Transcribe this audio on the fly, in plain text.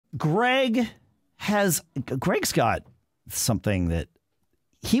Greg's got something that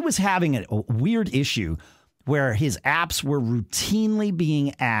he was having a weird issue where his apps were routinely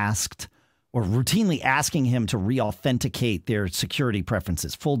being asked or routinely asking him to re-authenticate their security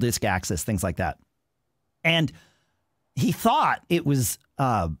preferences, full disk access, things like that. And he thought it was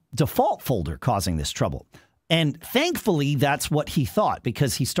a default folder causing this trouble. And thankfully, that's what he thought,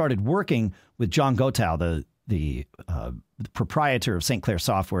 because he started working with John Gotow, the proprietor of St. Clair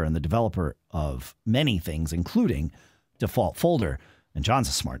Software and the developer of many things, including default folder. And John's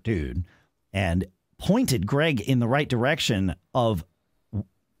a smart dude and pointed Greg in the right direction of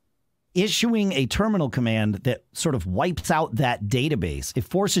issuing a terminal command that sort of wipes out that database. It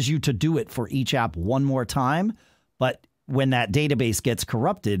forces you to do it for each app one more time, but when that database gets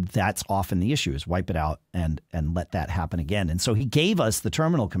corrupted, that's often the issue, is wipe it out and let that happen again. And so he gave us the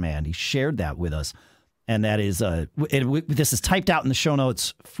terminal command. He shared that with us. And that is, this is typed out in the show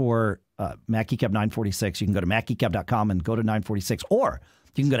notes for MacGeekGab 946. You can go to MacGeekGab.com and go to 946, or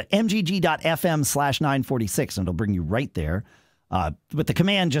you can go to mgg.fm/946 and it'll bring you right there. But the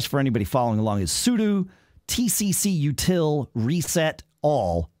command, just for anybody following along, is sudo tccutil reset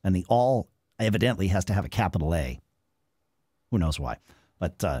all, and the all evidently has to have a capital A. Who knows why?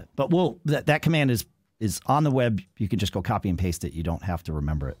 But that command is on the web. You can just go copy and paste it. You don't have to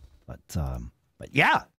remember it. But yeah,